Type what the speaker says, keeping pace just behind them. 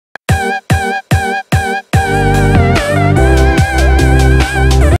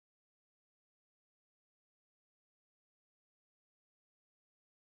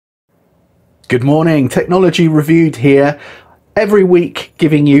Good morning, Technology Reviewed here. Every week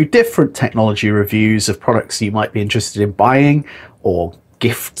giving you different technology reviews of products you might be interested in buying or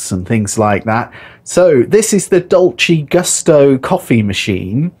gifts and things like that. So this is the Dolce Gusto coffee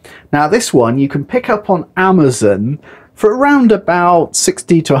machine. Now this one you can pick up on Amazon for around about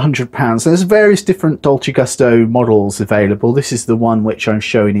 60 to 100 pounds. There's various different Dolce Gusto models available. This is the one which I'm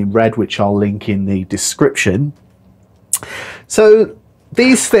showing in red, which I'll link in the description. So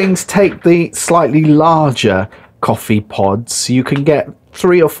these things take the slightly larger coffee pods. You can get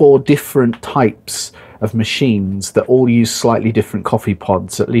 3 or 4 different types of machines that all use slightly different coffee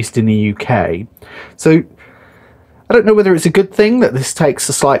pods, at least in the UK. So I don't know whether it's a good thing that this takes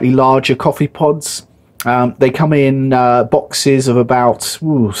the slightly larger coffee pods. They come in boxes of about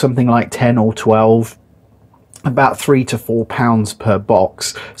something like 10 or 12, about £3 to £4 per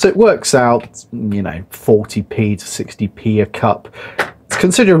box. So it works out, you know, 40p to 60p a cup. It's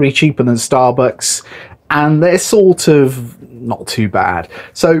considerably cheaper than Starbucks, and they're sort of not too bad.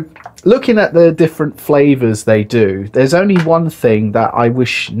 So looking at the different flavors they do, there's only one thing that I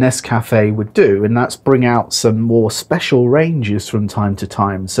wish Nescafe would do, and that's bring out some more special ranges from time to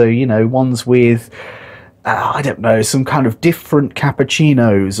time. So, you know, ones with I don't know, some kind of different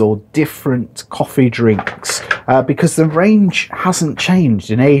cappuccinos or different coffee drinks, because the range hasn't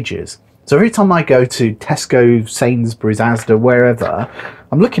changed in ages. So every time I go to Tesco, Sainsbury's, Asda, wherever,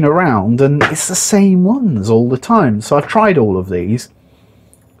 I'm looking around and it's the same ones all the time. So I've tried all of these.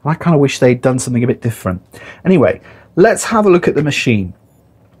 I kind of wish they'd done something a bit different. Anyway, let's have a look at the machine.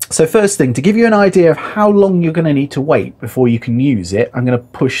 So first thing, to give you an idea of how long you're going to need to wait before you can use it, I'm going to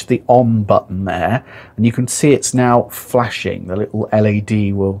push the on button there, and you can see it's now flashing. The little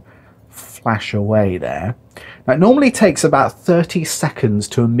LED will flash away there. Now it normally takes about 30 seconds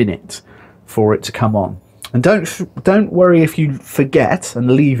to a minute for it to come on. And don't worry if you forget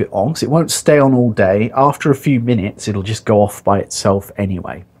and leave it on, because it won't stay on all day. After a few minutes it'll just go off by itself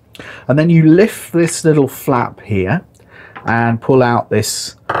anyway. And then you lift this little flap here and pull out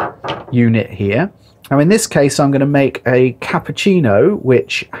this unit here. Now in this case I'm going to make a cappuccino,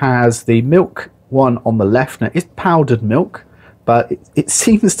 which has the milk one on the left. Now it's powdered milk, but it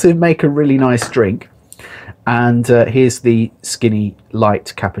seems to make a really nice drink. And here's the skinny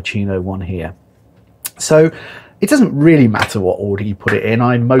light cappuccino one here. So it doesn't really matter what order you put it in.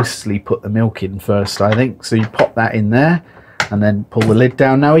 I mostly put the milk in first, I think. So you pop that in there and then pull the lid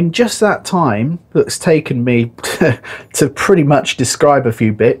down. Now in just that time that's taken me to pretty much describe a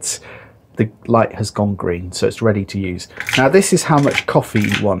few bits, the light has gone green, so it's ready to use. Now this is how much coffee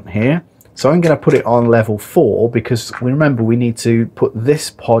you want here. So I'm going to put it on level 4, because remember we need to put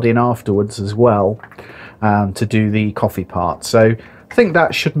this pod in afterwards as well to do the coffee part. So I think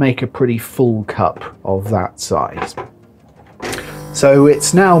that should make a pretty full cup of that size. So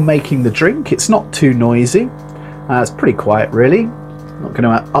it's now making the drink. It's not too noisy. It's pretty quiet really. Not going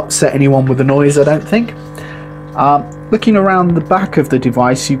to upset anyone with the noise, I don't think. Looking around the back of the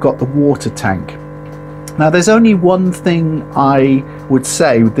device, you've got the water tank. Now there's only one thing I would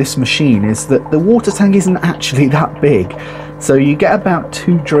say with this machine, is that the water tank isn't actually that big. So you get about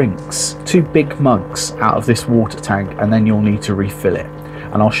 2 drinks, 2 big mugs out of this water tank, and then you'll need to refill it.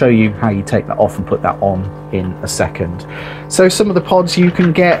 And I'll show you how you take that off and put that on in a second. So some of the pods you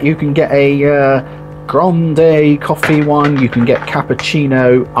can get a grande coffee one, you can get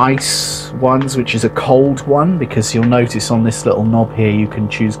cappuccino ice ones, which is a cold one, because you'll notice on this little knob here you can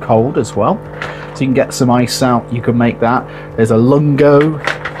choose cold as well. So you can get some ice out, you can make that. There's a lungo.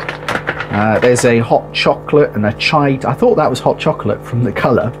 There's a hot chocolate and a chai. I thought that was hot chocolate from the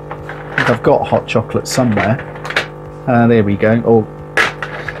colour. I think I've got hot chocolate somewhere. There we go.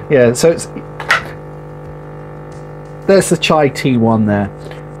 Oh, yeah. So there's the chai tea one there.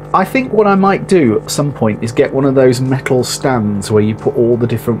 I think what I might do at some point is get one of those metal stands where you put all the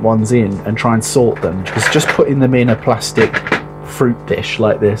different ones in and try and sort them. Because just putting them in a plastic fruit dish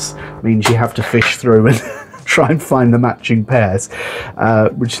like this means you have to fish through and try and find the matching pairs,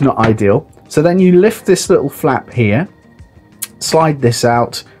 which is not ideal. So then you lift this little flap here, slide this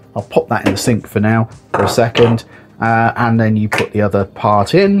out. I'll pop that in the sink for now for a second, and then you put the other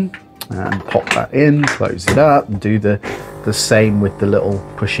part in and pop that in, close it up, and do the same with the little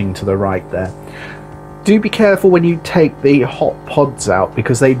pushing to the right there. Do be careful when you take the hot pods out,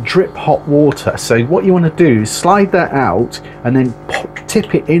 because they drip hot water. So what you want to do is slide that out and then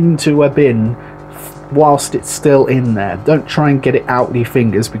tip it into a bin whilst it's still in there. Don't try and get it out with your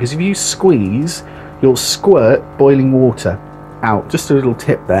fingers, because if you squeeze, you'll squirt boiling water out. Just a little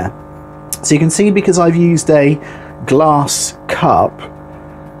tip there. So you can see, because I've used a glass cup,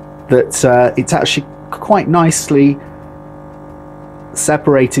 that it's actually quite nicely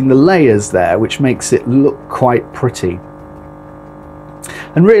separating the layers there, which makes it look quite pretty.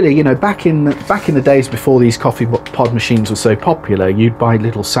 And really, you know, back in the days before these coffee pod machines were so popular, you'd buy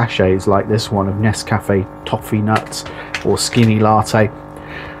little sachets like this one of Nescafe toffee nuts or skinny latte.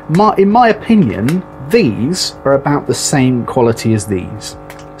 In my opinion, these are about the same quality as these.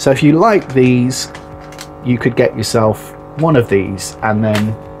 So if you like these, you could get yourself one of these, and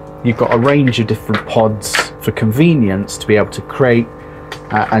then you've got a range of different pods for convenience to be able to create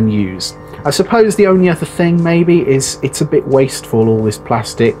and use. I suppose the only other thing maybe is it's a bit wasteful, all this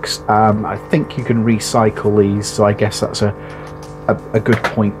plastics. I think you can recycle these, so I guess that's a good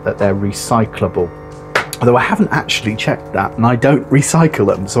point that they're recyclable. Although I haven't actually checked that, and I don't recycle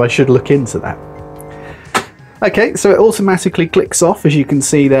them, so I should look into that. Okay, so it automatically clicks off, as you can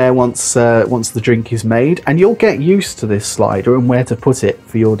see there, once the drink is made, and you'll get used to this slider and where to put it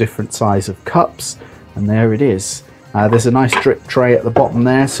for your different size of cups. And there it is. There's a nice drip tray at the bottom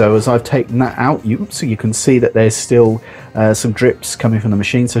there, so as I've taken that out, you can see that there's still some drips coming from the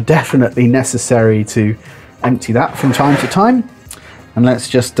machine, so definitely necessary to empty that from time to time. And let's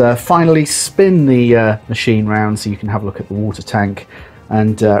just finally spin the machine round so you can have a look at the water tank.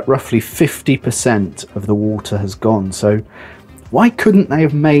 And roughly 50% of the water has gone. So why couldn't they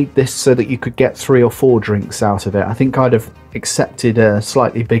have made this so that you could get 3 or 4 drinks out of it? I think I'd have accepted a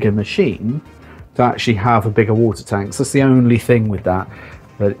slightly bigger machine to actually have a bigger water tank. So that's the only thing with that,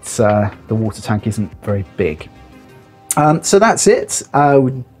 but it's, the water tank isn't very big. So that's it.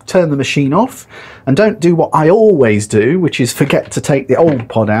 Turn the machine off, and don't do what I always do, which is forget to take the old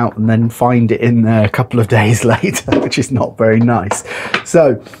pod out and then find it in there a couple of days later, which is not very nice.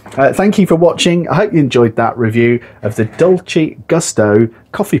 So thank you for watching. I hope you enjoyed that review of the Dolce Gusto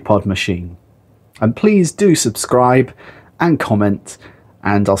coffee pod machine, and please do subscribe and comment,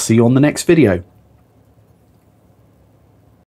 and I'll see you on the next video.